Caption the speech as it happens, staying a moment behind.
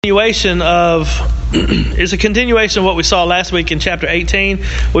It's a continuation of what we saw last week in chapter 18.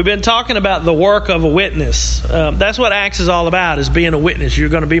 We've been talking about the work of a witness. That's what Acts is all about, is being a witness. You're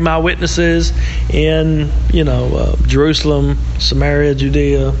going to be my witnesses in, Jerusalem, Samaria,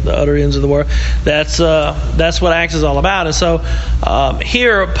 Judea, the utter ends of the world. That's what Acts is all about. And so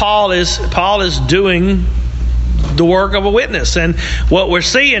here Paul is doing the work of a witness. And what we're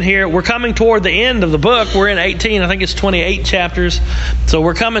seeing here, we're coming toward the end of the book. We're in 18. I think it's 28 chapters. So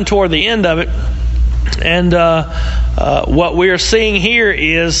we're coming toward the end of it. And what we're seeing here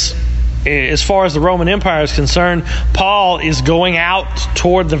is, as far as the Roman Empire is concerned, Paul is going out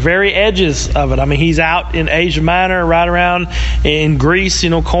toward the very edges of it. I mean, he's out in Asia Minor, right around in Greece,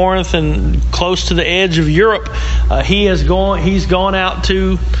 Corinth, and close to the edge of Europe. He's gone out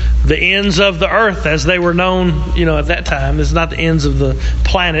to the ends of the earth, as they were known, at that time. It's not the ends of the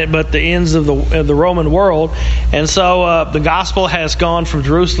planet, but the ends of the Roman world. And so the gospel has gone from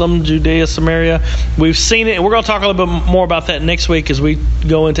Jerusalem, Judea, Samaria. We've seen it, and we're going to talk a little bit more about that next week as we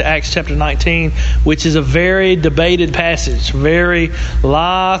go into Acts chapter 19, which is a very debated passage.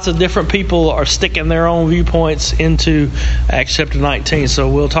 Lots of different people are sticking their own viewpoints into Acts chapter 19. So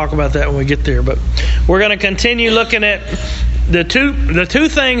we'll talk about that when we get there. But we're going to continue looking at the two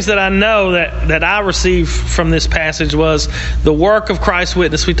things that I know that I received from this passage was the work of Christ's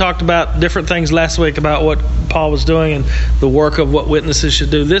witness. We talked about different things last week about what Paul was doing and the work of what witnesses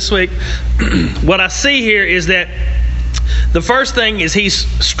should do. This week, what I see here is that the first thing is he's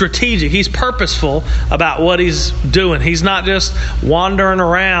strategic. He's purposeful about what he's doing. He's not just wandering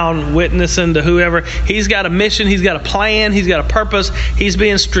around witnessing to whoever. He's got a mission. He's got a plan. He's got a purpose. He's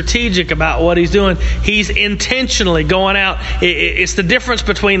being strategic about what he's doing. He's intentionally going out. It's the difference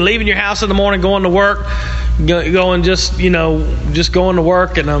between leaving your house in the morning, going to work, just going to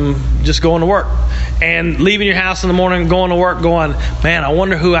work, and I'm just going to work. And leaving your house in the morning, going to work, going, man, I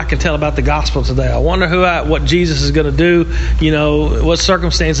wonder who I can tell about the gospel today. I wonder what Jesus is going to do. What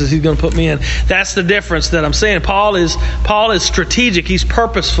circumstances he's going to put me in. That's the difference that I'm saying. Paul is strategic. He's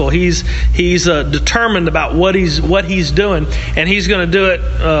purposeful. He's determined about what he's doing, and he's going to do it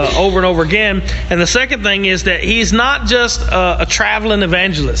over and over again. And the second thing is that he's not just a traveling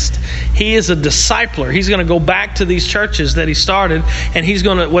evangelist. He is a discipler. He's going to go back to these churches that he started, and he's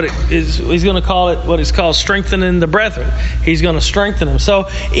going to call it what is called strengthening the brethren. He's going to strengthen them. So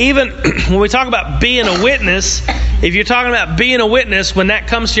even when we talk about being a witness, if you're talking about being a witness, when that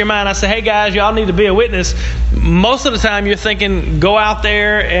comes to your mind, I say, hey guys, y'all need to be a witness. Most of the time you're thinking, go out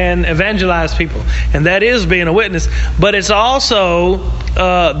there and evangelize people. And that is being a witness. But it's also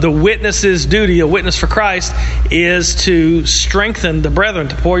the witness's duty, a witness for Christ, is to strengthen the brethren,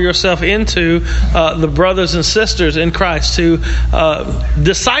 to pour yourself into the brothers and sisters in Christ, to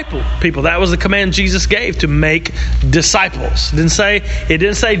disciple people. That was the command Jesus gave, to make disciples. It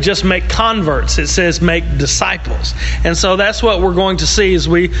didn't say just make converts. It says make disciples. And so that's what we're going to see as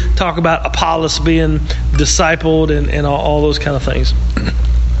we talk about Apollos being discipled and all those kind of things.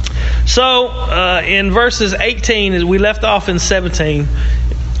 So in verses 18, we left off in 17. Is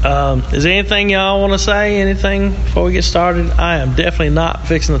there anything y'all want to say? Anything before we get started? I am definitely not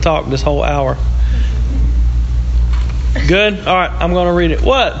fixing to talk this whole hour. Good? All right, I'm going to read it.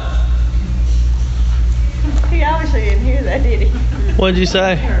 What? He obviously didn't hear that, did he? What did you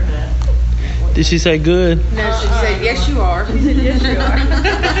say? Did she say good? No, she said, yes, you are. He said, yes, you are.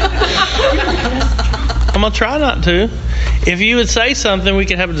 I'm going to try not to. If you would say something, we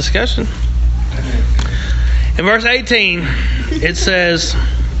could have a discussion. In verse 18, it says,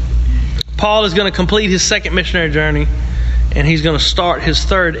 Paul is going to complete his second missionary journey, and he's going to start his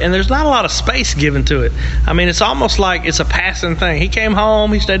third. And there's not a lot of space given to it. I mean, it's almost like it's a passing thing. He came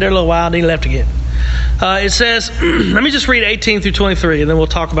home, he stayed there a little while, and he left again. It says, let me just read 18 through 23, and then we'll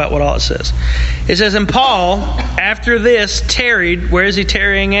talk about what all it says. It says, and Paul, after this, tarried. Where is he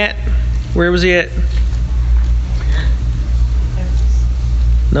tarrying at? Where was he at?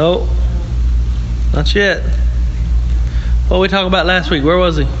 No, not yet. What did we talk about last week? Where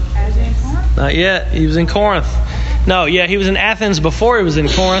was he? Not yet. He was in Corinth. No, yeah, he was in Athens before he was in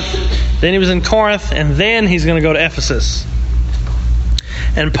Corinth. Then he was in Corinth, and then he's going to go to Ephesus.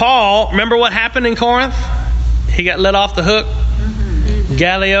 And Paul, remember what happened in Corinth? He got let off the hook. Mm-hmm.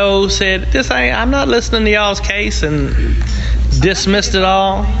 Gallio said, I'm not listening to y'all's case, and dismissed it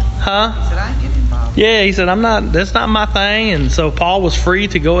all. Huh? He said, I ain't getting involved. Yeah, he said, that's not my thing. And so Paul was free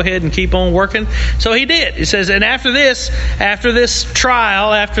to go ahead and keep on working. So he did. It says, and after this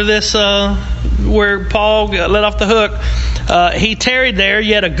trial, where Paul got let off the hook, he tarried there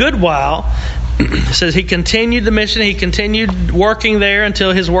yet a good while. It says he continued the mission. He continued working there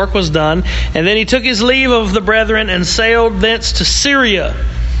until his work was done. And then he took his leave of the brethren and sailed thence to Syria.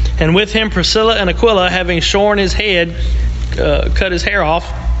 And with him Pricilla and Aquila, having shorn his head, cut his hair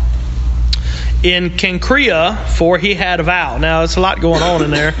off, in Cenchrea, for he had a vow. Now, it's a lot going on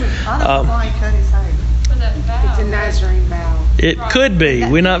in there. I don't know why he cut his hair. It's a Nazarene vow. It could be.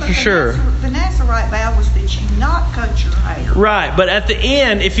 We're not for sure. The Nazarite vow was that you not cut your hair. Right, but at the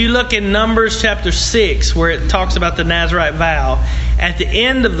end, if you look in Numbers chapter 6, where it talks about the Nazarite vow, at the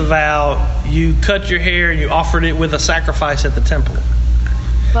end of the vow, you cut your hair and you offered it with a sacrifice at the temple.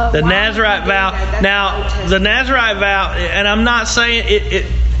 But The why Nazarite would you do vow. that? That's Now, Old Testament. the Nazarite vow, and I'm not saying it.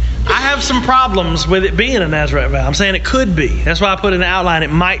 I have some problems with it being a Nazarite vow. I'm saying it could be. That's why I put in the outline it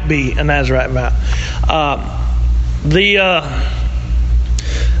might be a Nazarite vow.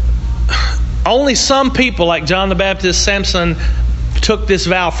 Only some people, like John the Baptist, Samson, took this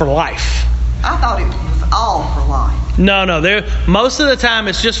vow for life. I thought it was all for life. No. Most of the time,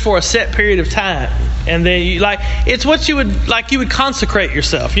 it's just for a set period of time, and then it's what you would consecrate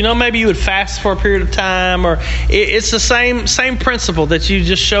yourself. Maybe you would fast for a period of time, or it's the same principle that you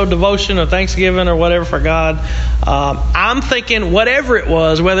just show devotion or thanksgiving or whatever for God. I'm thinking whatever it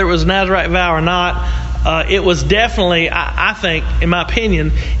was, whether it was a Nazarite vow or not. It was definitely, I think, in my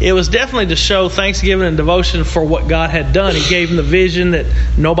opinion, it was definitely to show thanksgiving and devotion for what God had done. He gave him the vision that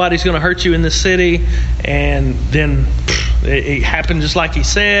nobody's going to hurt you in this city, and then it happened just like he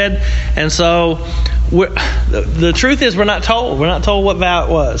said. And so the truth is we're not told. We're not told what vow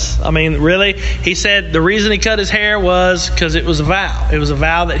it was. I mean, really, he said the reason he cut his hair was because it was a vow. It was a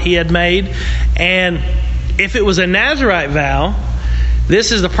vow that he had made. And if it was a Nazarite vow,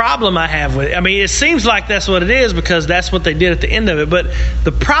 this is the problem I have with it. I mean, it seems like that's what it is because that's what they did at the end of it. But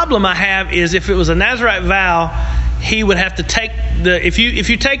the problem I have is if it was a Nazarite vow, he would have to take if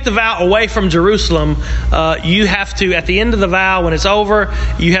you take the vow away from Jerusalem, you have to, at the end of the vow, when it's over,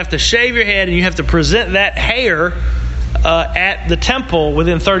 you have to shave your head and you have to present that hair at the temple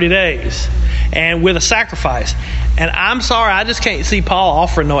within 30 days and with a sacrifice. And I'm sorry, I just can't see Paul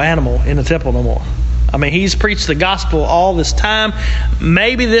offering no animal in the temple no more. I mean, he's preached the gospel all this time.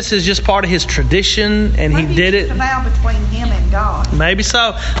 Maybe this is just part of his tradition, and he did it. Maybe it's a vow between him and God. Maybe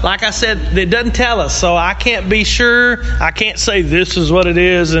so. Like I said, it doesn't tell us, so I can't be sure. I can't say this is what it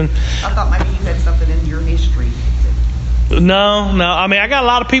is. And I thought maybe you had something in your history. No. I mean, I got a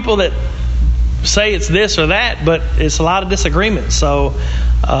lot of people that say it's this or that, but it's a lot of disagreement. So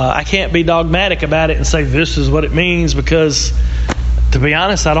I can't be dogmatic about it and say this is what it means because, to be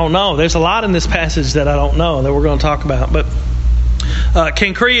honest, I don't know. There's a lot in this passage that I don't know that we're going to talk about. But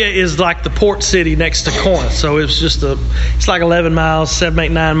Cenchrea is like the port city next to Corinth. So it's like 11 miles, 7,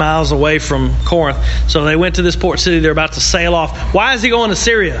 8, 9 miles away from Corinth. So they went to this port city. They're about to sail off. Why is he going to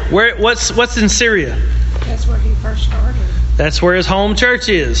Syria? What's in Syria? That's where he first started. That's where his home church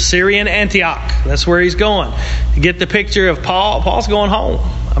is, Syrian Antioch. That's where he's going. You get the picture of Paul. Paul's going home.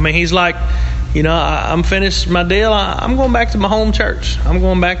 I mean, he's like, I'm finished my deal. I'm going back to my home church. I'm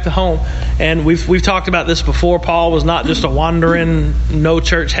going back to home. And we've talked about this before. Paul was not just a wandering, no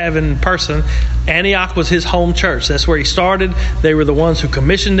church having person. Antioch was his home church. That's where he started. They were the ones who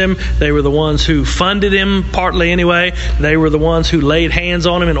commissioned him. They were the ones who funded him, partly anyway. They were the ones who laid hands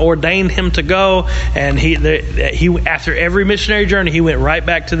on him and ordained him to go. And he after every missionary journey, he went right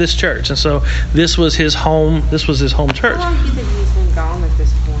back to this church. And so this was his home. This was his home church. How long do you think he's been gone at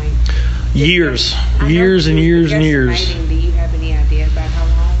this point? Years and years. Do you have any idea about how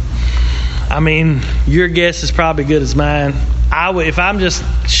long? I mean, your guess is probably good as mine. If I'm just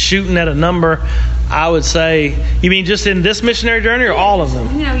shooting at a number, I would say, you mean just in this missionary journey or all of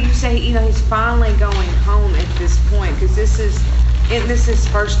them? You say, he's finally going home at this point because this is his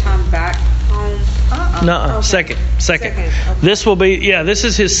first time back home. No, okay. Second. Okay. This will be, this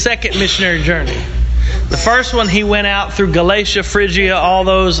is his second missionary journey. The first one, he went out through Galatia, Phrygia, all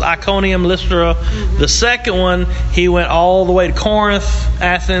those, Iconium, Lystra. Mm-hmm. The second one, he went all the way to Corinth,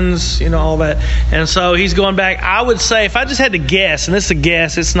 Athens, all that. And so he's going back. I would say, if I just had to guess, and this is a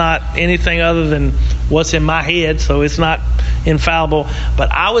guess, it's not anything other than what's in my head, so it's not infallible.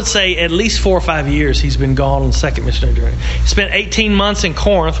 But I would say at least 4 or 5 years he's been gone on the second missionary journey. He spent 18 months in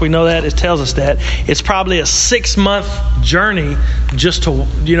Corinth. We know that. It tells us that. It's probably a 6-month journey just to,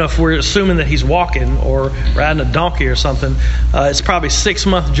 if we're assuming that he's walking or riding a donkey or something. It's probably a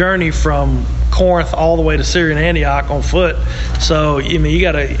 6-month journey from Corinth all the way to Syrian Antioch on foot. So, you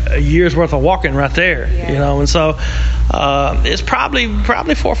got a year's worth of walking right there, And so it's probably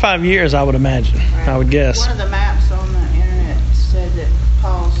 4 or 5 years, I would imagine. Right. I would guess. One of the maps on the internet said that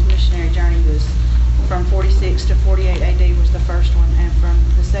Paul's missionary journey was from 46 to 48 AD was the first one, and from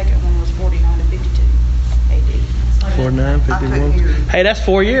the second one was 49 to 52. AD. 49, 51. Hey, that's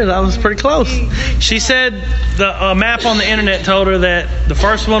 4 years. I was pretty close. She said the map on the internet told her that the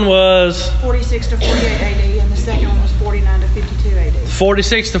first one was 46 to 48 AD, and the second one was 49 to 52 AD.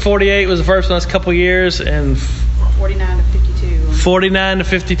 46 to 48 was the first one. That's a couple years, and 49 to 52. 49 to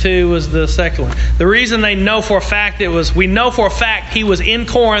 52 was the second one. The reason they know for a fact we know for a fact he was in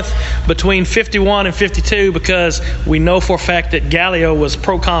Corinth between 51 and 52 because we know for a fact that Gallio was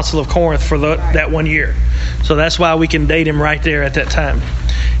proconsul of Corinth for that 1 year. So that's why we can date him right there at that time.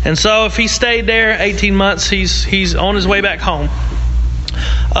 And so if he stayed there 18 months, he's on his way back home.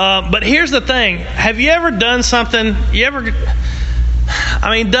 But here's the thing. Have you ever done something,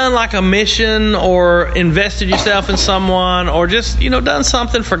 done like a mission or invested yourself in someone or just, done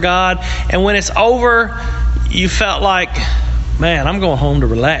something for God, and when it's over, you felt like, man, I'm going home to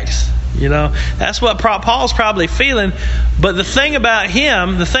relax. That's what Paul's probably feeling. But the thing about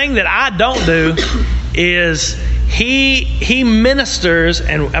him, the thing that I don't do is he ministers,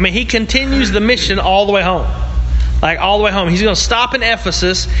 and he continues the mission all the way home. Like all the way home. He's going to stop in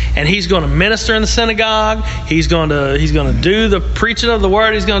Ephesus and he's going to minister in the synagogue. He's going to do the preaching of the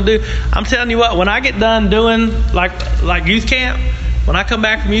word. He's going to do. I'm telling you what, when I get done doing like youth camp, when I come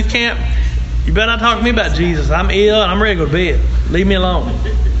back from youth camp, you better not talk to me about Jesus. I'm ill and I'm ready to go to bed. Leave me alone.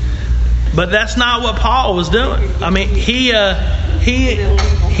 But that's not what Paul was doing. He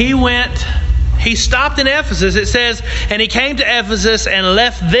went. He stopped in Ephesus. It says, and he came to Ephesus and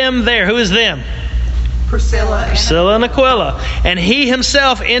left them there. Who is them? Pricilla and Aquila. And he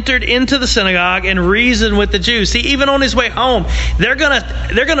himself entered into the synagogue and reasoned with the Jews. See, even on his way home, they're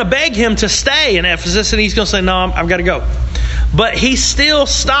gonna beg him to stay in Ephesus, and he's gonna say, "No, I've got to go." But he still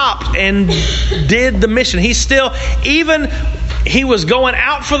stopped and did the mission. He was going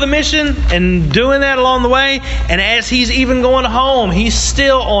out for the mission and doing that along the way. And as he's even going home, he's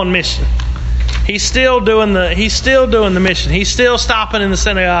still on mission. He's still doing the mission. He's still stopping in the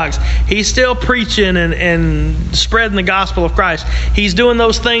synagogues. He's still preaching and spreading the gospel of Christ. He's doing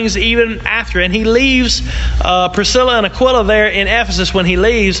those things even after. And he leaves Pricilla and Aquila there in Ephesus when he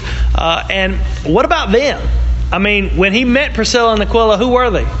leaves. And what about them? When he met Pricilla and Aquila, who were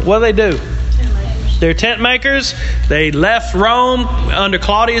they? What did they do? They're tent makers. They left Rome under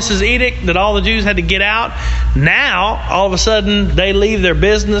Claudius's edict that all the Jews had to get out. Now, all of a sudden, they leave their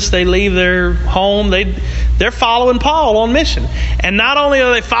business. They leave their home. They're following Paul on mission. And not only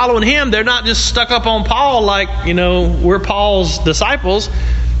are they following him, they're not just stuck up on Paul like, we're Paul's disciples.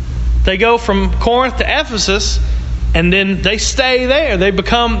 They go from Corinth to Ephesus, and then they stay there. They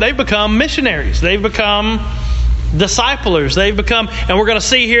become missionaries. They've become disciplers. They've become, and we're going to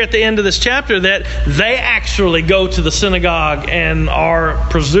see here at the end of this chapter that they actually go to the synagogue and are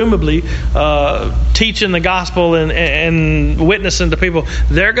presumably teaching the gospel and witnessing to people.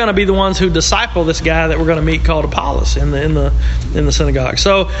 They're going to be the ones who disciple this guy that we're going to meet called Apollos in the synagogue.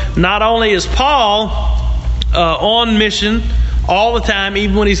 So not only is Paul on mission all the time,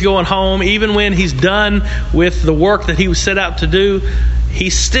 even when he's going home, even when he's done with the work that he was set out to do,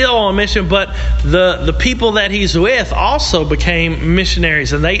 he's still on mission. But the people that he's with also became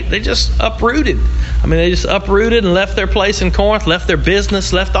missionaries, and they just uprooted. They just uprooted and left their place in Corinth, left their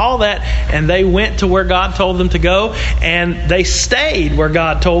business, left all that, and they went to where God told them to go, and they stayed where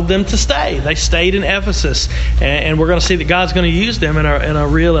God told them to stay. They stayed in Ephesus, and we're going to see that God's going to use them in a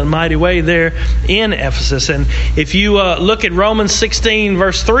real and mighty way there in Ephesus. And if you look at Romans 16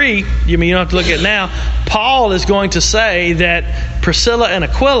 verse 3, you don't have to look at it now. Paul is going to say that Pricilla and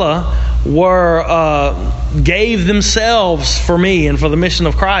Aquila gave themselves for me and for the mission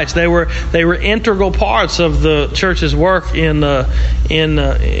of Christ. They were integral parts of the church's work in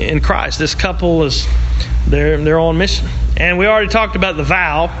Christ. This couple they're on mission, and we already talked about the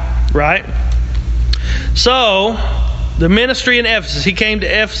vow, right? So the ministry in Ephesus. He came to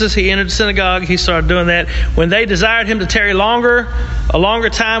Ephesus. He entered the synagogue. He started doing that. When they desired him to tarry a longer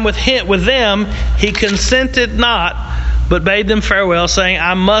time with them, he consented not, but bade them farewell, saying,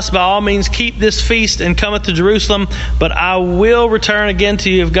 I must by all means keep this feast and cometh to Jerusalem, but I will return again to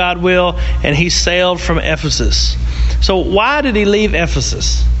you if God will. And he sailed from Ephesus. So why did he leave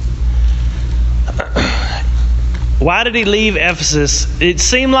Ephesus? Why did he leave Ephesus? It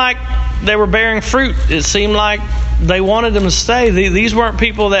seemed like they were bearing fruit. It seemed like they wanted them to stay. These weren't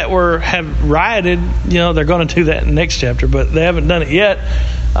people that have rioted. They're going to do that in the next chapter, but they haven't done it yet.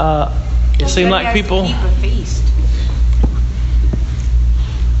 It seemed like people... To keep a feast.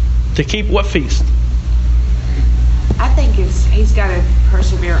 To keep what feast? I think he's got to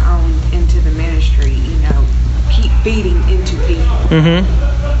persevere on into the ministry, keep feeding into people.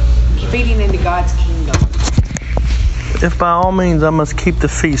 Mm-hmm. Keep feeding into God's kingdom. If by all means I must keep the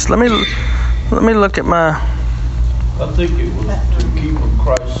feast. Let Let me look at my... I think it was to keep them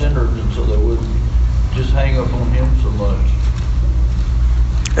Christ-centered and so they wouldn't just hang up on him so much.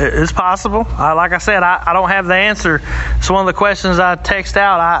 It's possible. Like I said, I don't have the answer. It's one of the questions I text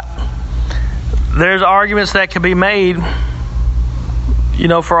out. There's arguments that can be made,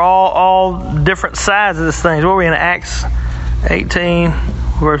 for all different sides of this thing. What are we in Acts 18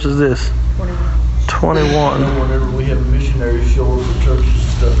 versus this? 21. Whenever we have missionaries show up for churches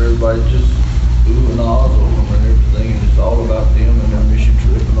and stuff, everybody just ooh and ahs over them and everything, and it's all about them and their mission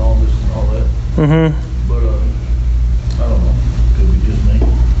trip and all this and all that. Mm-hmm. But I don't know. Could be just me.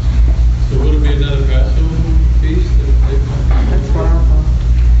 So would it be another Passover feast? That's what I thought.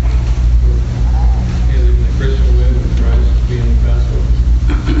 And the Christian women, Christ being the Passover,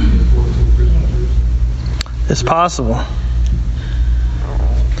 14 Christian Jews. It's possible.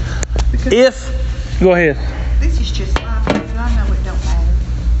 Because Go ahead. this is just my opinion. I know it don't matter.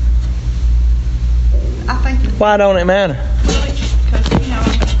 I think it, Why don't it matter? well, it's just because, I'm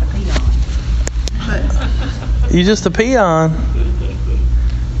just a peon. But You just a peon.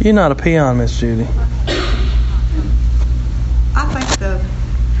 You're not a peon, Miss Judy. I think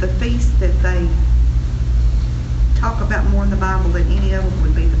the feast that they talk about more in the Bible than any of them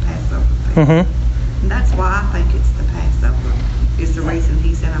would be the Passover feast. Mm-hmm. And that's why I think it's the Passover, is the reason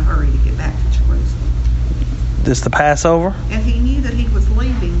he's in a hurry to get back to Jerusalem. This the Passover? And he knew that he was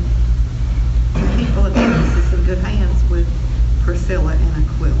leaving the people of Ephesus in good hands with Pricilla and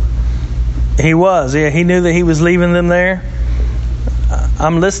Aquila. He was. Yeah, he knew that he was leaving them there.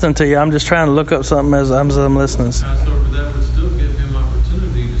 I'm listening to you. I'm just trying to look up something as I'm listening. Passover, that would still give him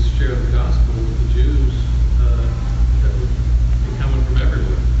opportunity to share the gospel with the Jews that would be coming from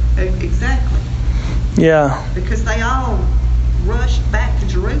everywhere. Exactly. Yeah. Because they all rushed back to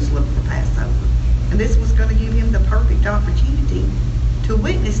Jerusalem for Passover. And this was going to give him the perfect opportunity to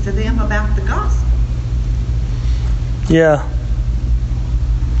witness to them about the gospel. Yeah.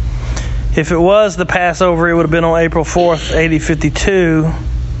 If it was the Passover, it would have been on April 4th, AD 52.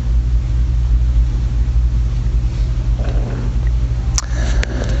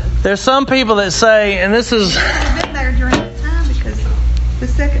 There's some people that say, and this is... He would have been there during that time because the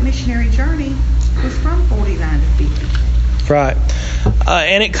second missionary journey was from 49 to 50. Right.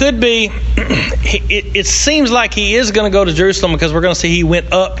 And it could be, it seems like he is going to go to Jerusalem because we're going to see he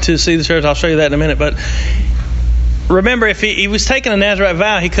went up to see the church. I'll show you that in a minute. But remember, if he was taking a Nazirite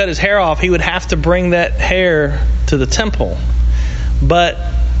vow, he cut his hair off, he would have to bring that hair to the temple. But,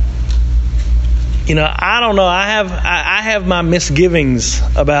 I don't know. I have my misgivings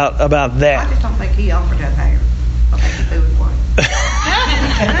about that. I just don't think he offered that hair. I think he threw it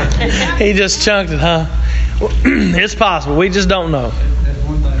away. He just chunked it, huh? It's possible. We just don't know. That's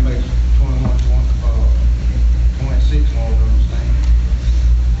one thing that makes 26 more understand.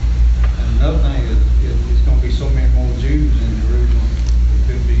 And another thing is it's going to be so many more Jews in Jerusalem. It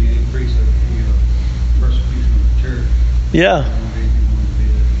could be an increase of persecution of the church. Yeah.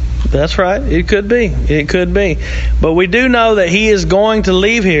 That's right. It could be. It could be. But we do know that he is going to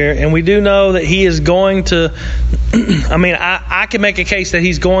leave here, and we do know that he is going to... I can make a case that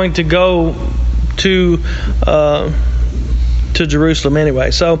he's going to go to Jerusalem anyway.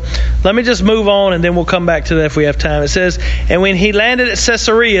 So let me just move on, and then we'll come back to that if we have time. It says, and when he landed at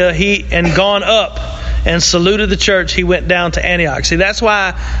Caesarea, and gone up and saluted the church, he went down to Antioch. See, that's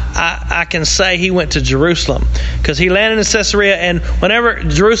why I can say he went to Jerusalem, because he landed in Caesarea, and whenever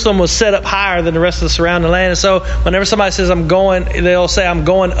Jerusalem was set up higher than the rest of the surrounding land, and so whenever somebody says they'll say I'm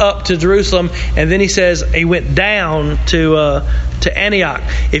going up to Jerusalem, and then he says he went down to Antioch.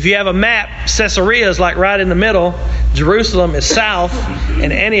 If you have a map, Caesarea is like right in the middle, Jerusalem is south,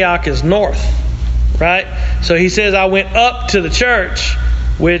 and Antioch is north, right? So he says I went up to the church,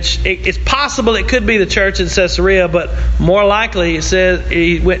 which it's possible it could be the church in Caesarea, but more likely it says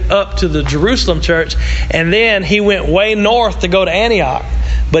he went up to the Jerusalem church, and then he went way north to go to Antioch.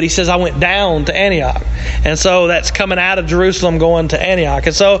 But he says, I went down to Antioch. And so that's coming out of Jerusalem going to Antioch.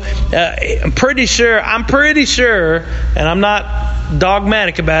 And so I'm pretty sure, and I'm not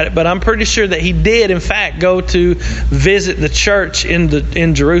dogmatic about it, but I'm pretty sure that he did, in fact, go to visit the church in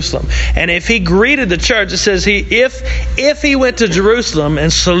Jerusalem. And if he greeted the church, it says if he went to Jerusalem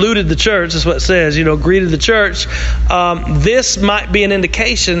and saluted the church, that's what it says, greeted the church, this might be an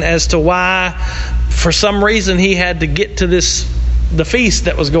indication as to why, for some reason, he had to get to the feast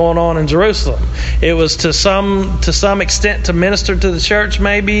that was going on in Jerusalem. It was to some extent to minister to the church,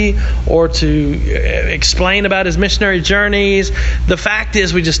 maybe, or to explain about his missionary journeys. The fact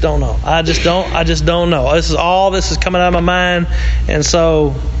is, we just don't know. I just don't know. This is coming out of my mind, and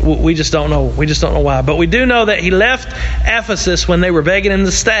so we just don't know. We just don't know why. But we do know that he left Ephesus when they were begging him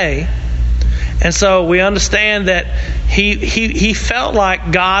to stay. And so we understand that he felt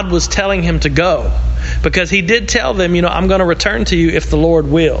like God was telling him to go, because he did tell them, I'm going to return to you if the Lord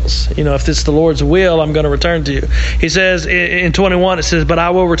wills. If it's the Lord's will, I'm going to return to you. He says in 21, it says, but I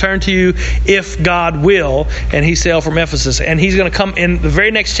will return to you if God will. And he sailed from Ephesus. And he's going to come in the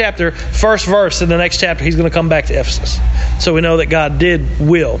very next chapter, first verse in the next chapter, he's going to come back to Ephesus. So we know that God did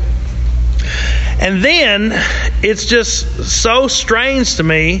will. And then it's just so strange to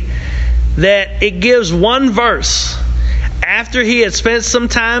me that it gives one verse. After he had spent some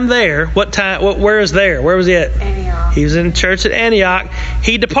time there, where is there? Where was he at? Antioch. He was in church at Antioch.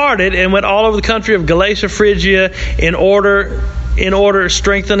 He departed and went all over the country of Galatia, Phrygia, in order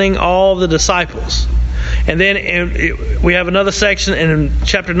strengthening all the disciples. And then we have another section, and in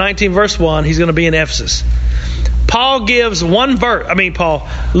chapter 19, verse 1, he's going to be in Ephesus. Luke gives one verse,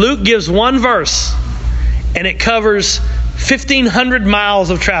 and it covers 1,500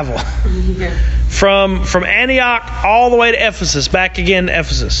 miles of travel. Yeah. From Antioch all the way to Ephesus, back again to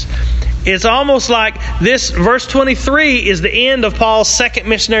Ephesus. It's almost like this verse 23 is the end of Paul's second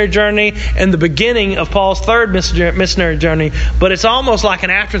missionary journey and the beginning of Paul's third missionary journey, but it's almost like an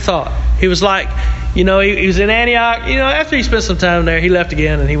afterthought. He was like, he was in Antioch, after he spent some time there, he left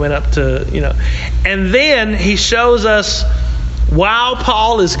again and he went up to, and then he shows us, while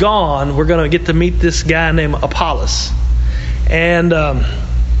Paul is gone, we're going to get to meet this guy named Apollos. And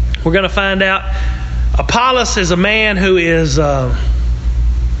we're going to find out Apollos is a man who is,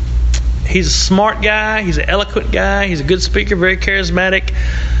 he's a smart guy, he's an eloquent guy, he's a good speaker, very charismatic.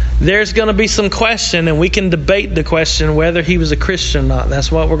 There's going to be some question, and we can debate the question whether he was a Christian or not.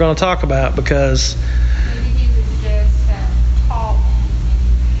 That's what we're going to talk about, because maybe he was just taught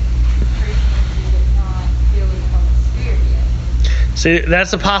Christians did not feel it from the Spirit yet. see,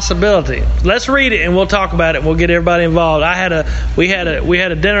 that's a possibility. Let's read it and we'll talk about it. We'll get everybody involved. We had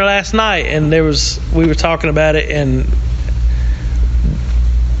a dinner last night, and we were talking about it, and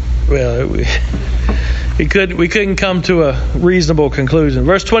we couldn't come to a reasonable conclusion.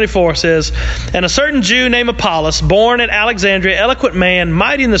 Verse 24 says, and a certain Jew named Apollos, born at Alexandria, eloquent man,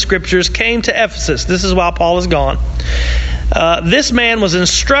 mighty in the Scriptures, came to Ephesus. This is while Paul is gone. This man was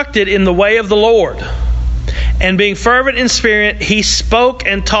instructed in the way of the Lord, and being fervent in spirit, he spoke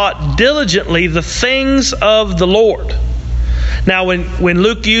and taught diligently the things of the Lord. Now, when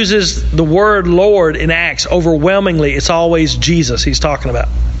Luke uses the word Lord in Acts, overwhelmingly, it's always Jesus he's talking about.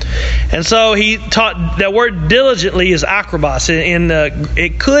 And so he taught, that word diligently is akrobos.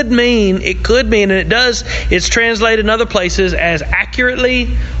 It could mean, and it does, it's translated in other places as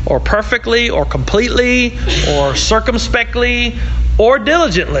accurately, or perfectly, or completely, or circumspectly, or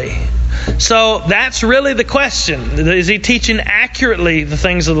diligently. So that's really the question. Is he teaching accurately the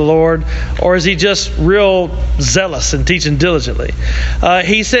things of the Lord, or is he just real zealous and teaching diligently?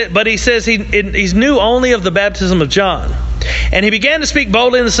 He says he knew only of the baptism of John. And he began to speak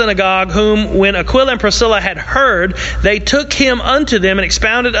boldly in the synagogue, whom when Aquila and Pricilla had heard, they took him unto them and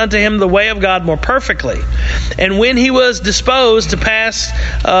expounded unto him the way of God more perfectly. And when he was disposed to pass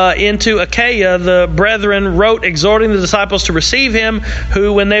into Achaia, the brethren wrote, exhorting the disciples to receive him,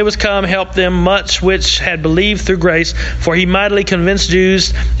 who, when they was come, helped them much which had believed through grace. For he mightily convinced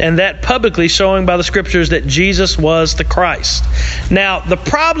Jews, and that publicly, showing by the Scriptures that Jesus was the Christ. Now, the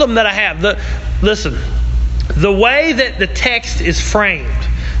problem that I have, the way that the text is framed,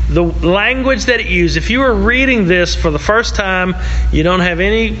 the language that it used, if you were reading this for the first time, you don't have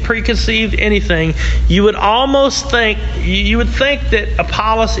any preconceived anything, you would think that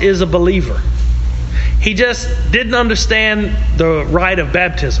Apollos is a believer. He just didn't understand the rite of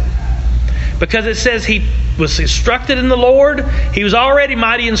baptism. Because it says he was instructed in the Lord. He was already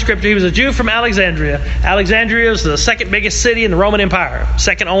mighty in Scripture. He was a Jew from Alexandria. Alexandria was the second biggest city in the Roman Empire,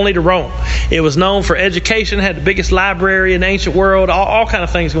 second only to Rome. It was known for education, had the biggest library in the ancient world, all kind of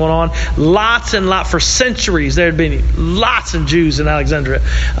things going on. Lots for centuries, there had been lots of Jews in Alexandria.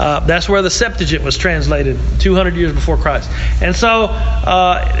 That's where the Septuagint was translated 200 years before Christ. And so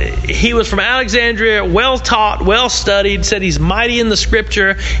he was from Alexandria, well taught, well studied, said he's mighty in the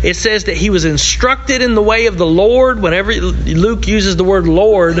Scripture. It says that he was instructed in the way of the Lord. Whenever Luke uses the word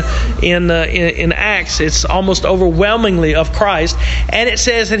Lord in Acts, it's almost overwhelmingly of Christ. And it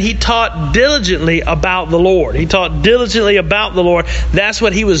says that he taught diligently about the Lord. He taught diligently about the Lord. That's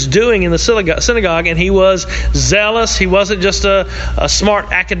what he was doing in the synagogue, and he was zealous. He wasn't just a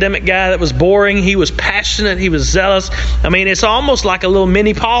smart academic guy that was boring. He was passionate. He was zealous. I mean, it's almost like a little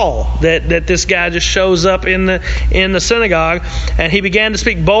mini Paul that this guy just shows up in the synagogue, and he began to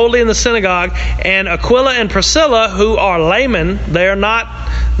speak boldly in the synagogue. And Aquila and Priscilla, who are laymen, they're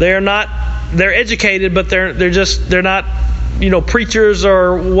educated, but they're not preachers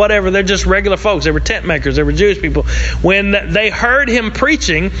or whatever. They're just regular folks. They were tent makers. They were Jewish people. When they heard him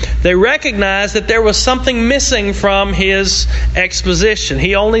preaching, they recognized that there was something missing from his exposition.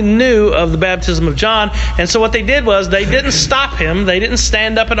 He only knew of the baptism of John. And so what they did was they didn't stop him. They didn't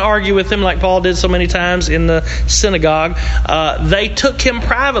stand up and argue with him like Paul did so many times in the synagogue. They took him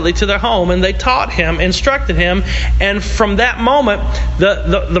privately to their home and they taught him, instructed him. And from that moment,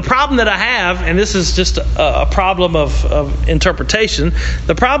 the problem that I have, and this is just a problem of interpretation,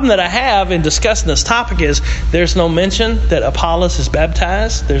 the problem that I have in discussing this topic is there's no mention that Apollos is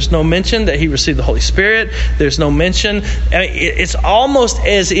baptized. There's no mention that he received the Holy Spirit. There's no mention. It's almost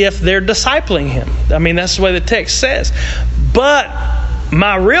as if they're discipling him. I mean, that's the way the text says. But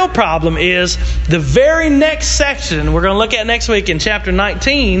my real problem is the very next section we're going to look at next week in chapter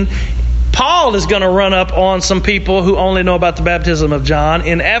 19. Paul is going to run up on some people who only know about the baptism of John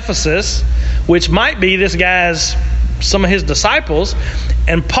in Ephesus, which might be some of his disciples.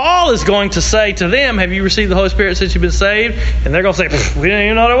 And Paul is going to say to them, have you received the Holy Spirit since you've been saved? And they're going to say, we didn't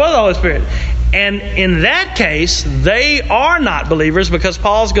even know there was the Holy Spirit. And in that case, they are not believers because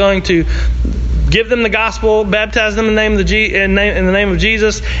Paul's going to give them the gospel, baptize them in the name of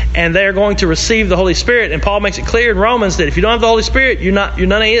Jesus, and they are going to receive the Holy Spirit. And Paul makes it clear in Romans that if you don't have the Holy Spirit, you're none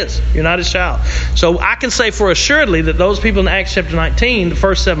of his. You're not his child. So I can say for assuredly that those people in Acts chapter 19, the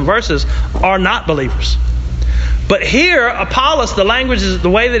first 7 verses, are not believers. But here, Apollos, the language is the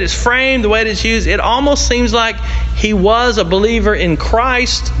way that it's framed, the way that it's used, it almost seems like he was a believer in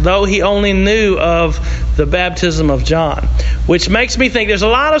Christ, though he only knew of the baptism of John. Which makes me think there's a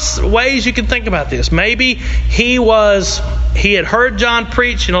lot of ways you can think about this. Maybe he had heard John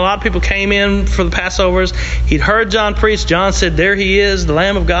preach. A lot of people came in for the Passovers. He'd heard John preach. John said, there he is, the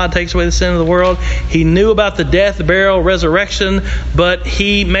Lamb of God takes away the sin of the world. He knew about the death, the burial, resurrection, but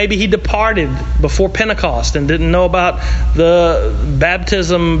maybe he departed before Pentecost and didn't know about the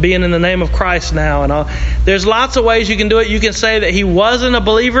baptism being in the name of Christ now. And all. There's lots of ways you can do it. You can say that he wasn't a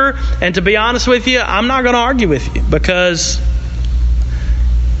believer, and to be honest with you, I'm not going to argue with you because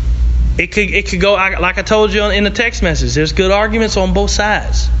it could go, like I told you in the text message, there's good arguments on both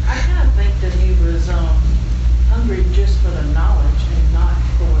sides. I kind of think that he was hungry just for the knowledge and not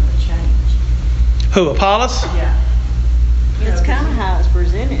for the change. Who, Apollos? Yeah. It's kind of how it's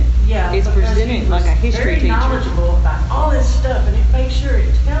presented. Yeah. It's presented like a history teacher. Very knowledgeable about all this stuff, and it makes sure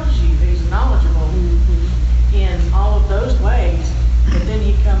it tells you he's knowledgeable in all of those ways. But then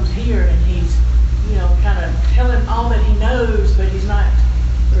he comes here and he's, kind of telling all that he knows, but he's not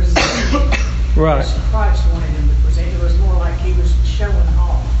presenting right. as Christ wanted him to present. It was more like he was showing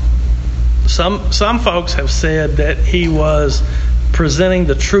off. Some folks have said that he was presenting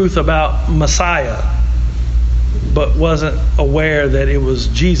the truth about Messiah, but wasn't aware that it was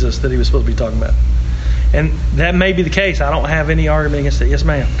Jesus that he was supposed to be talking about. And that may be the case. I don't have any argument against it. Yes,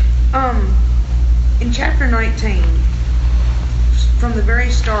 ma'am. In chapter 19, from the very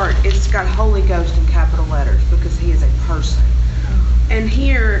start, it's got Holy Ghost in capital letters because he is a person. And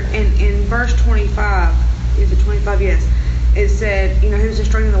here in verse 25, is it 25? Yes. It said, who's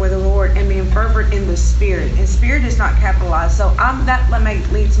instructing in the way of the Lord and being fervent in the Spirit. And Spirit is not capitalized. So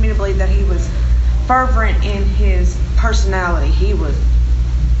that leads me to believe that he was fervent in his personality. He was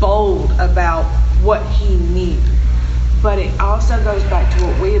bold about what he knew. But it also goes back to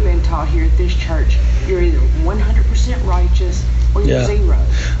what we have been taught here at this church. You're either 100% righteous or you're zero.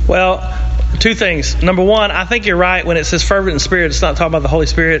 Well, two things. Number one, I think you're right when it says fervent in spirit. It's not talking about the Holy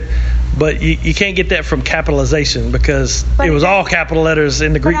Spirit, but you can't get that from capitalization because it was all capital letters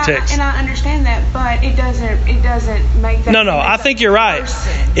in the Greek text. And I understand that, but it doesn't make that. No, I think you're right.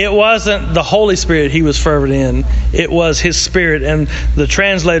 It wasn't the Holy Spirit he was fervent in. It was his Spirit, and the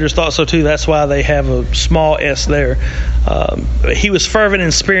translators thought so too. That's why they have a small s there. He was fervent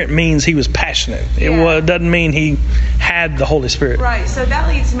in spirit means he was passionate. It doesn't mean he had the Holy Spirit. Right. So that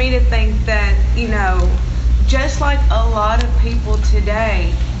leads me to think that, just like a lot of people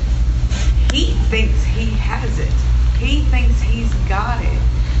today, he thinks he has it. He thinks he's got it.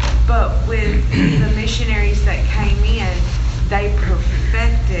 But with the missionaries that came in, they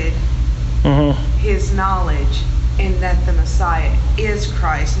perfected his knowledge in that the Messiah is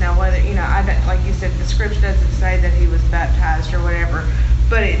Christ. Now, whether, like you said, the scripture doesn't say that he was baptized or whatever,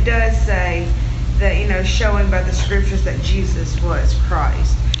 but it does say that, showing by the scriptures that Jesus was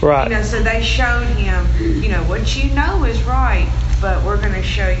Christ. Right. So they showed him, what you know is right, but we're going to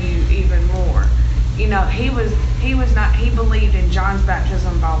show you even more. He believed in John's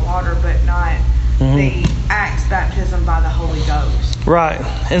baptism by water, but not the Acts baptism by the Holy Ghost. Right.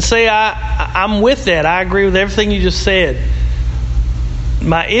 And see, I'm with that. I agree with everything you just said.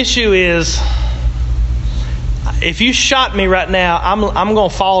 My issue is, if you shot me right now, I'm going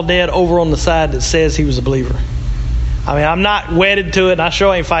to fall dead over on the side that says he was a believer. I mean, I'm not wedded to it, and I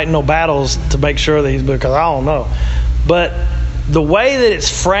sure ain't fighting no battles to make sure that he's, because I don't know. But the way that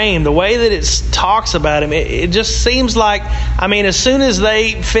it's framed, the way that it talks about him, it just seems like, I mean, as soon as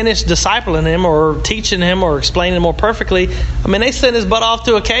they finish discipling him or teaching him or explaining him more perfectly, I mean, they sent his butt off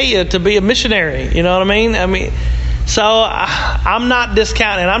to Achaia to be a missionary. You know what I mean? So I'm not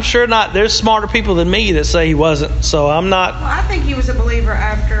discounting. I'm sure not. There's smarter people than me that say he wasn't. So I'm not. Well, I think he was a believer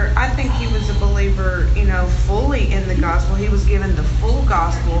after. I think he was a believer, fully in the gospel. He was given the full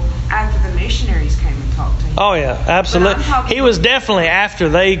gospel after the missionaries came and talked to him. Oh yeah, absolutely. He was definitely after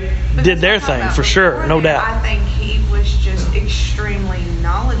they did their thing, for sure, no doubt. I think he was just extremely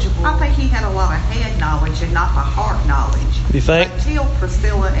knowledgeable. I think he had a lot of head knowledge and not the heart knowledge. You think? Until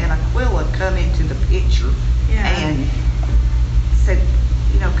Pricilla and Aquila come into the picture and said,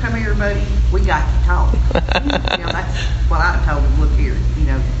 come here, buddy, we got to talk. That's what I'd have told him. Look here,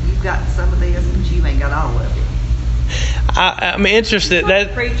 you've got some of this, but you ain't got all of it. I'm interested.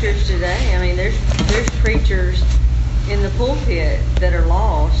 That preachers today, I mean, there's preachers in the pulpit that are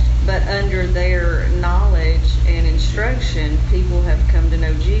lost, but under their knowledge and instruction, people have come to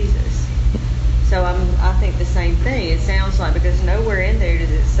know Jesus. So I think the same thing. It sounds like, because nowhere in there does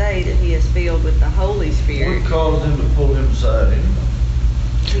it say that he is filled with the Holy Spirit. What caused them to pull him aside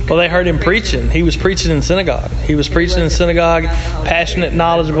anyway? Well, they heard him preaching. He was preaching in synagogue. He was preaching in synagogue, passionate,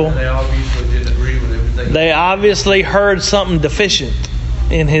 knowledgeable. They obviously didn't agree with everything. They obviously heard something deficient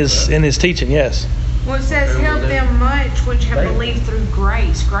in his teaching. Yes. Well, it says, help them much which have believed through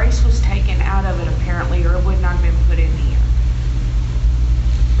grace. Grace was taken out of it, apparently, or it would not have been put in here.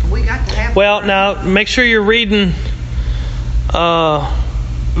 We got to have. Well, now make sure you're reading.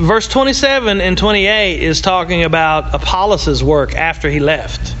 Verse 27 and 28 is talking about Apollos' work after he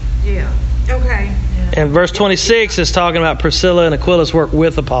left. Yeah. Okay. And verse 26 is talking about Pricilla and Aquila's work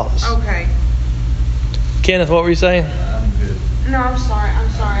with Apollos. Okay. Kenneth, what were you saying? I'm good. No, I'm sorry.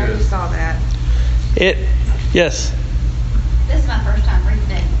 I just saw that. Yes. This is my first time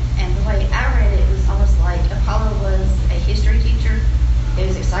reading it, and the way I read it was almost like Apollo was a history teacher. He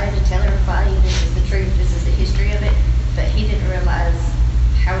was excited to tell everybody this is the truth, this is the history of it, but he didn't realize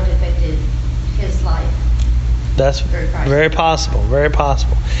how it affected his life. That's very possible. Very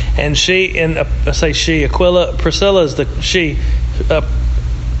possible. And Aquila, Priscilla is the she.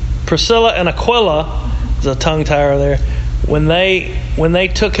 Pricilla and Aquila is a tongue tire there. When they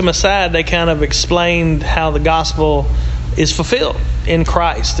took him aside, they kind of explained how the gospel is fulfilled in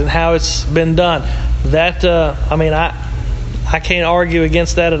Christ and how it's been done. That I can't argue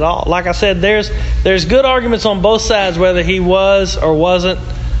against that at all. Like I said, there's good arguments on both sides whether he was or wasn't.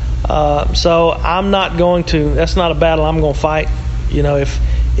 So I'm not going to. That's not a battle I'm going to fight.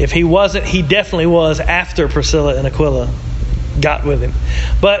 If he wasn't, he definitely was after Priscilla and Aquila got with him.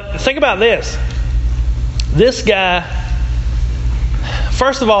 But think about this. This guy.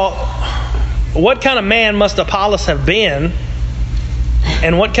 First of all, what kind of man must Apollos have been?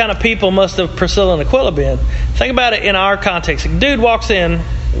 And what kind of people must have Priscilla and Aquila been? Think about it in our context. A dude walks in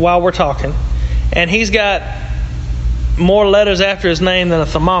while we're talking, and he's got more letters after his name than a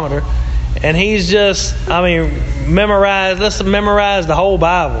thermometer. And he's just, memorized. Let's memorize the whole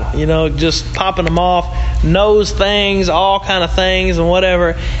Bible. Just popping them off. Knows things, all kind of things and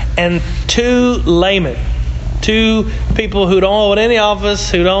whatever. And two laymen. Two people who don't hold any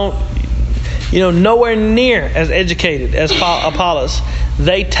office, who don't, nowhere near as educated as Apollos.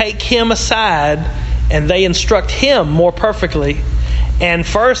 They take him aside and they instruct him more perfectly. And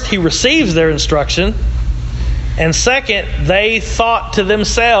first, he receives their instruction. And second, they thought to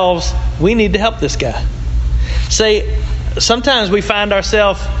themselves, we need to help this guy. See, sometimes we find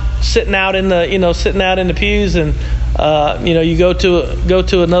ourselves sitting out in the pews, and you go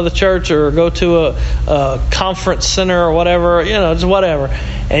to another church or go to a conference center or whatever, just whatever,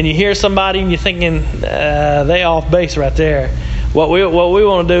 and you hear somebody and you're thinking they off base right there. What we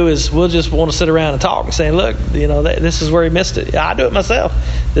want to do is we'll just want to sit around and talk and say, look, this is where he missed it. I do it myself.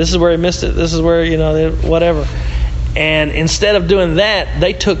 This is where he missed it. This is where whatever. And instead of doing that,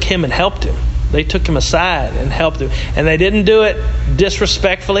 they took him and helped him. They took him aside and helped him. And they didn't do it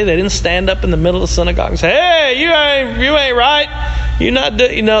disrespectfully. They didn't stand up in the middle of the synagogue and say, hey, you ain't right. You're not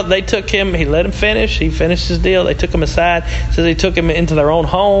they took him. He let him finish. He finished his deal. They took him aside. So they took him into their own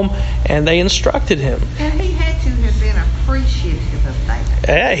home and they instructed him. And he had to have been appreciative of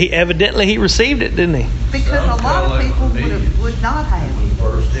that. Yeah, he received it, didn't he? Because a lot of people would not have. He was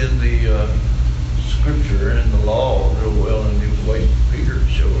versed in the scripture and the law real well, and he was waiting for Peter to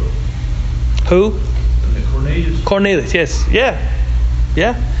show up. Who? Cornelius. Cornelius, yes. Yeah.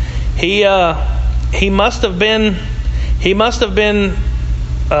 He the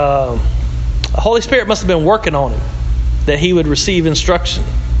Holy Spirit must have been working on him that he would receive instruction.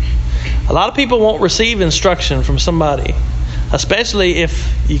 A lot of people won't receive instruction from somebody, especially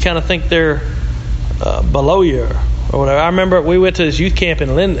if you kind of think they're below you or whatever. I remember we went to this youth camp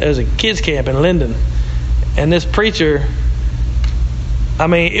in Linden, as a kids camp in Linden, and this preacher, I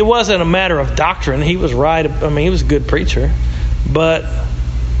mean, it wasn't a matter of doctrine. He was right. I mean, he was a good preacher, but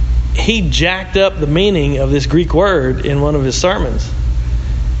he jacked up the meaning of this Greek word in one of his sermons.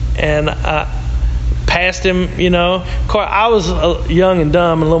 And I passed him, you know. Of course, I was young and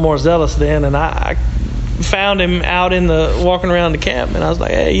dumb and a little more zealous then, and I found him out in the walking around the camp, and I was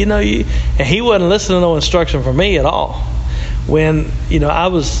like, hey, you know, and he wasn't listening to no instruction from me at all. When, you know, I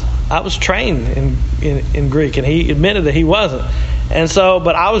was trained in Greek, and he admitted that he wasn't. And so,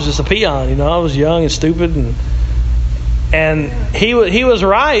 but I was just a peon, you know. I was young and stupid, and he was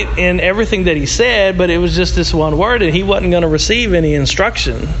right in everything that he said, but it was just this one word, and he wasn't going to receive any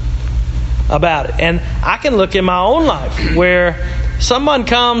instruction about it. And I can look in my own life where someone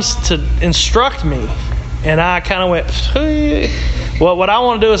comes to instruct me, and I kind of went, hey. Well, what I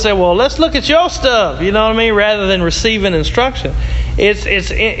want to do is say, well, let's look at your stuff, you know what I mean, rather than receiving instruction.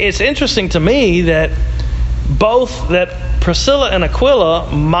 It's interesting to me that both that Pricilla and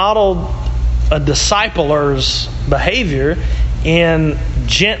Aquila modeled a discipler's behavior in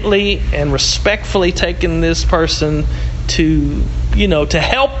gently and respectfully taking this person to, you know, to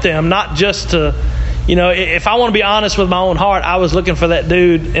help them, not just to, you know, if I want to be honest with my own heart, I was looking for that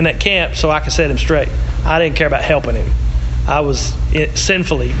dude in that camp so I could set him straight. I didn't care about helping him. I was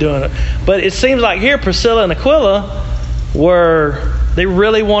sinfully doing it. But it seems like here Pricilla and Aquila they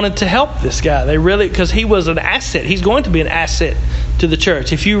really wanted to help this guy. They really, because he was an asset. He's going to be an asset to the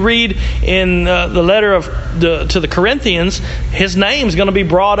church. If you read in the letter to the Corinthians, his name's going to be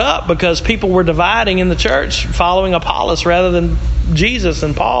brought up because people were dividing in the church, following Apollos rather than Jesus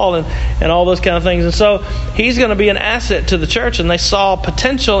and Paul and all those kind of things. And so he's going to be an asset to the church, and they saw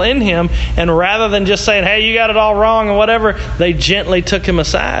potential in him. And rather than just saying, hey, you got it all wrong and whatever, they gently took him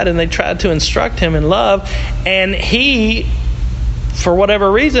aside and they tried to instruct him in love. And he, for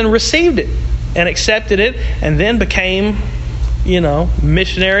whatever reason, received it and accepted it, and then became, you know,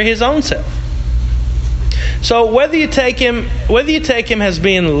 missionary his own self. So whether you take him as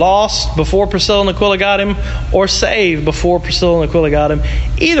being lost before Pricilla and Aquila got him, or saved before Pricilla and Aquila got him,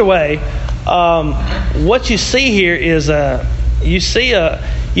 either way, what you see here is you see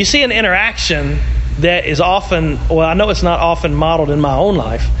an interaction that is often, well, I know it's not often modeled in my own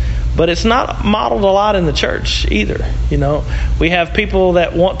life, but it's not modeled a lot in the church either. You know, we have people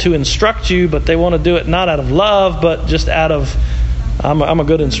that want to instruct you, but they want to do it not out of love, but just out of, I'm a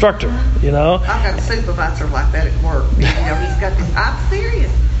good instructor, you know. I've got a supervisor like that at work. You know, he's got this, I'm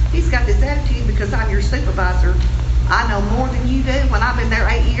serious. He's got this attitude because I'm your supervisor. I know more than you do. When I've been there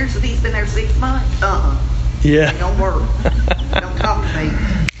 8 years and he's been there 6 months, yeah. It don't work. Don't talk to me.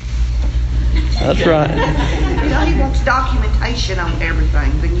 That's right. You know, he wants documentation on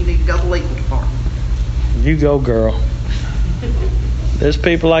everything. Then you need to go to the legal department. You go, girl. There's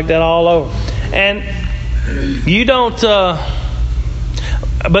people like that all over. And you don't...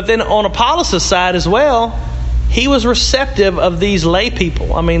 but then on Apollos' side as well, he was receptive of these lay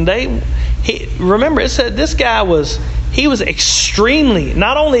people. I mean, remember it said this guy was extremely,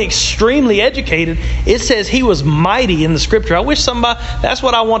 not only extremely educated, it says he was mighty in the Scripture. I wish that's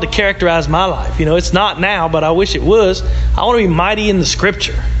what I want to characterize my life. You know, it's not now, but I wish it was. I want to be mighty in the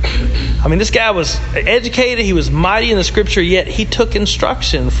Scripture. I mean, this guy was educated, he was mighty in the Scripture, yet he took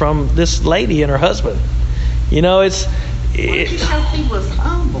instruction from this lady and her husband. You know, he was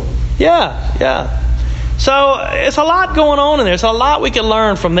humble. Yeah. So it's a lot going on in there. There's a lot we can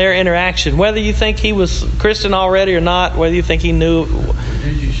learn from their interaction. Whether you think he was Christian already or not, whether you think he knew.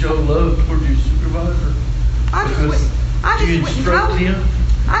 Did you show love toward your supervisor? I just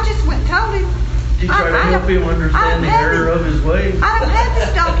went and told him. Did you try to help him understand the error of his ways? I don't have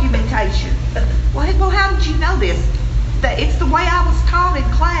this documentation. Well, how did you know this? That it's the way I was taught in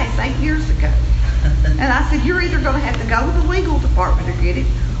class 8 years ago. And I said, you're either going to have to go to the legal department to get it,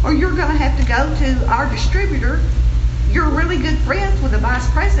 or you're going to have to go to our distributor. You're really good friends with the vice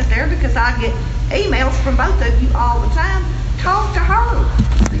president there because I get emails from both of you all the time. Talk to her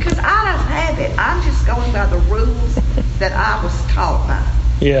because I don't have it. I'm just going by the rules that I was taught by.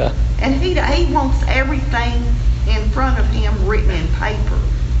 Yeah. And he wants everything in front of him written in paper.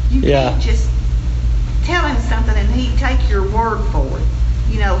 You can't just tell him something and he'd take your word for it.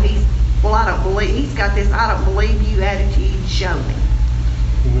 You know, he's got this I don't believe you attitude. Show me.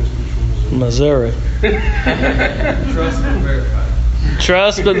 Missouri. Trust and verify.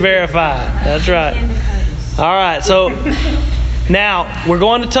 Trust but verify. That's right. All right, so now we're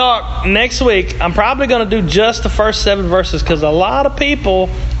going to talk next week. I'm probably going to do just the first 7 verses because a lot of people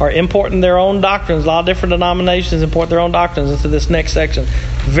are importing their own doctrines. A lot of different denominations import their own doctrines into this next section.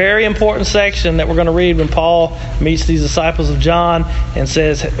 Very important section that we're going to read when Paul meets these disciples of John and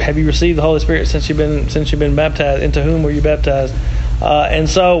says, "Have you received the Holy Spirit since you've been baptized? Into whom were you baptized?" And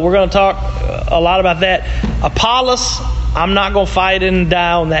so we're going to talk a lot about that. Apollos, I'm not going to fight and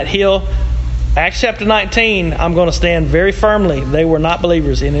die on that hill. Acts chapter 19, I'm going to stand very firmly. They were not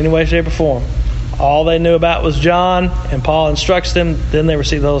believers in any way, shape, or form. All they knew about was John, and Paul instructs them. Then they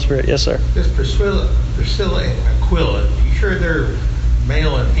receive the Holy Spirit. Yes, sir. This Pricilla and Aquila, you sure they're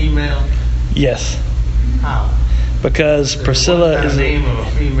male and female? Yes. How? Because Pricilla is the name of a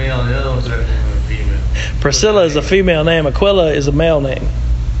female and the other one's the name of a female. Priscilla is a female name. Aquila is a male name.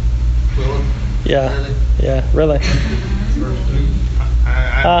 Aquila? Yeah. Really? Yeah, really.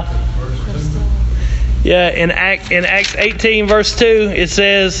 Yeah, in Acts 18 verse 2 it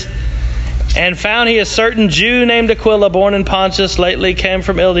says, "And found he a certain Jew named Aquila, born in Pontus, lately came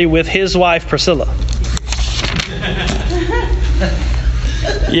from Italy with his wife Priscilla."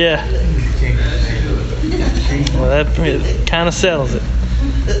 Yeah. Well, that kind of settles it.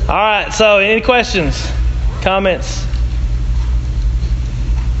 All right, so any questions? Comments?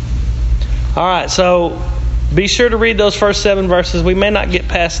 All right, so be sure to read those first 7 verses. We may not get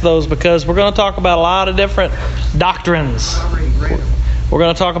past those because we're going to talk about a lot of different doctrines. We're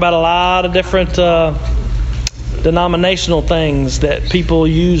going to talk about a lot of different denominational things that people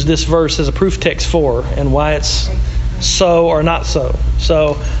use this verse as a proof text for and why it's so or not so.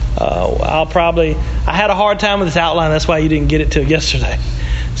 So I had a hard time with this outline. That's why you didn't get it till yesterday.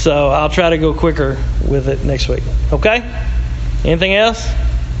 So I'll try to go quicker with it next week. Okay? Anything else?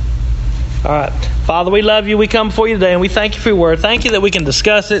 All right. Father, we love you. We come before you today and we thank you for your word. Thank you that we can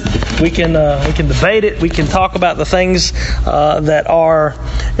discuss it. We can debate it. We can talk about the things that are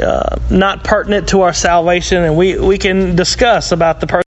not pertinent to our salvation, and we can discuss about the person